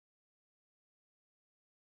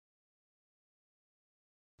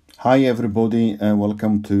Hi everybody,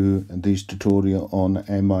 welcome to this tutorial on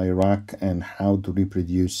miRack and how to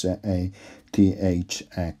reproduce a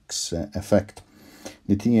THX effect.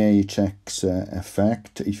 The THX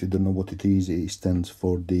effect, if you don't know what it stands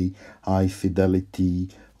for the High Fidelity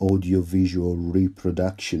Audio-Visual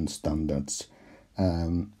Reproduction Standards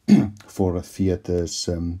for theaters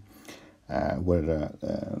where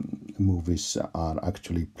movies are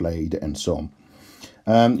actually played and so on.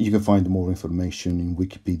 You can find more information in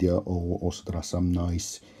Wikipedia, or also there are some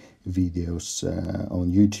nice videos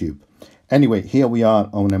on YouTube. Anyway, here we are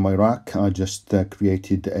on miRack. I just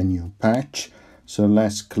created a new patch. So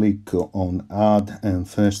let's click on add, and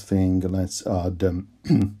first thing, let's add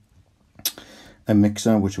a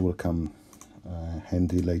mixer, which will come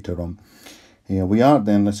handy later on. Here we are.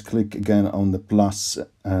 Then let's click again on the plus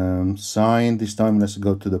sign. This time let's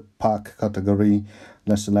go to the pack category.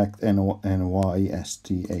 Let's select NYSTHI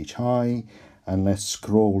and let's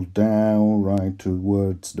scroll down right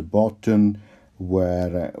towards the bottom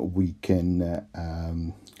where we can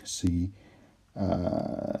see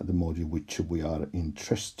the module which we are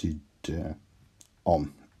interested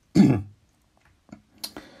on.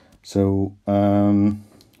 So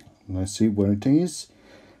let's see where it is.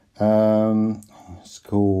 It's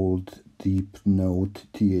called Deepnote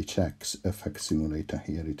THX Effect Simulator.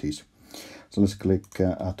 Here it is. So let's click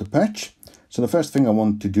add to patch. So the first thing I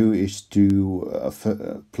want to do is to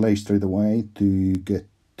play straight away to get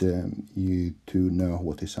you to know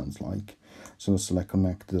what it sounds like. So select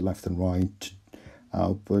connect the left and right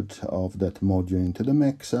output of that module into the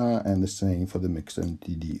mixer, and the same for the mixer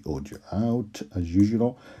into the audio out as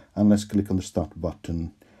usual. And let's click on the start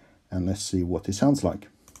button and let's see what it sounds like.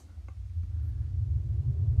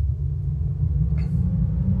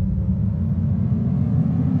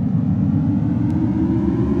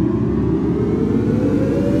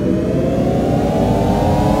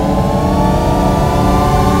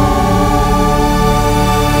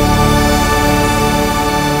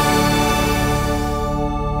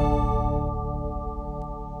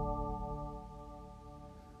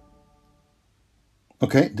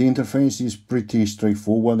 Okay, the interface is pretty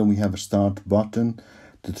straightforward, and we have a start button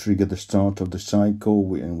to trigger the start of the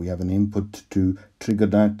cycle, and we have an input to trigger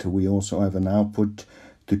that. We also have an output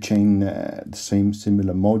to chain the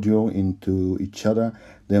similar module into each other.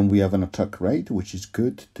 Then we have an attack rate, which is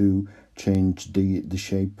good to change the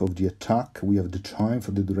shape of the attack. We have the time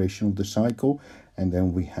for the duration of the cycle, and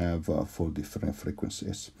then we have 4 different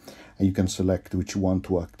frequencies. And you can select which one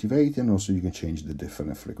to activate, and also you can change the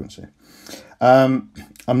different frequency.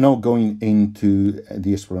 I'm not going into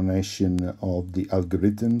the explanation of the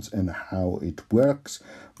algorithms and how it works.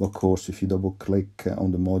 Of course, if you double click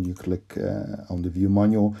on the module, click on the view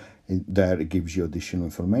manual, there it gives you additional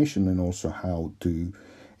information, and also how to,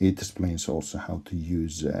 it explains also how to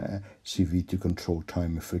use CV to control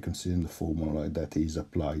time and frequency in the formula that is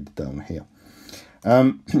applied down here.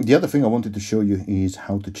 The other thing I wanted to show you is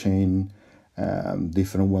how to chain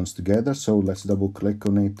different ones together. So let's double click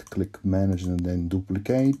on it, click manage, and then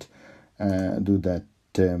duplicate. Do that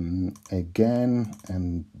again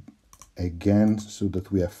and again, so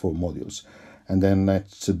that we have 4 modules. And then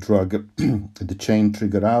let's drag the chain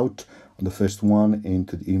trigger out on the first one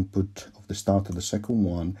into the input of the start of the second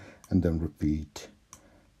one, and then repeat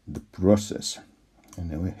the process.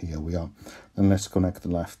 Anyway, here we are. Then let's connect the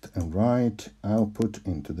left and right output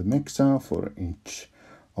into the mixer for each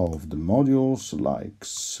of the modules, like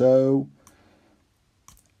so.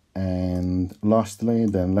 And lastly,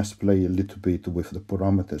 then let's play a little bit with the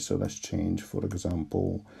parameters. So let's change, for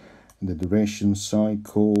example, the duration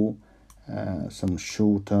cycle, some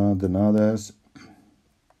shorter than others.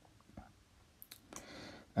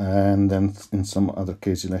 And then in some other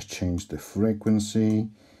cases, let's change the frequency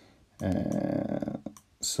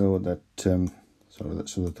so that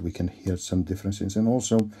we can hear some differences. And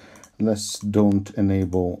also, let's don't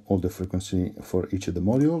enable all the frequency for each of the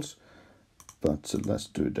modules, but let's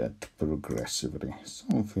do that progressively,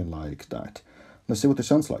 something like that. Let's see what it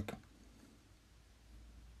sounds like.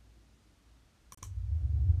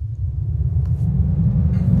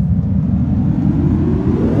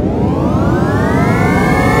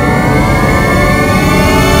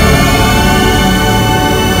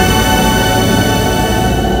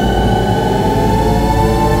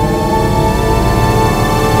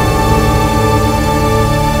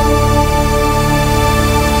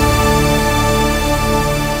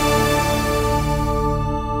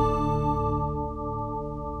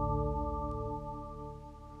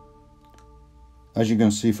 As you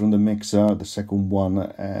can see from the mixer, the second one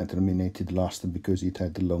terminated last because it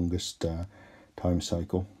had the longest time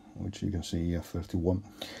cycle. which you can see here, 31.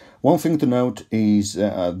 One thing to note is,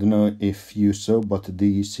 I don't know if you saw, but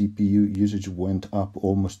the CPU usage went up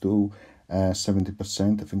almost to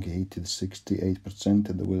 70%. I think it hit 68%,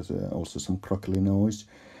 and there was also some crackly noise.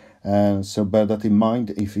 So bear that in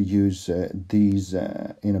mind if you use these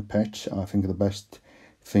in a patch. I think the best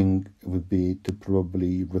thing would be to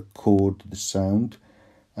probably record the sound,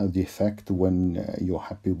 the effect when you're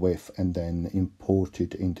happy with, and then import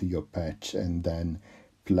it into your patch and then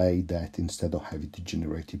play that instead of having to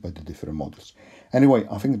generate it by the different models. Anyway,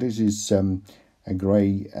 I think this is a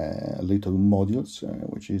great little modules,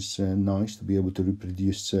 which is nice to be able to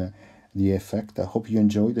reproduce the effect. I hope you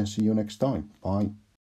enjoyed, and see you next time. Bye.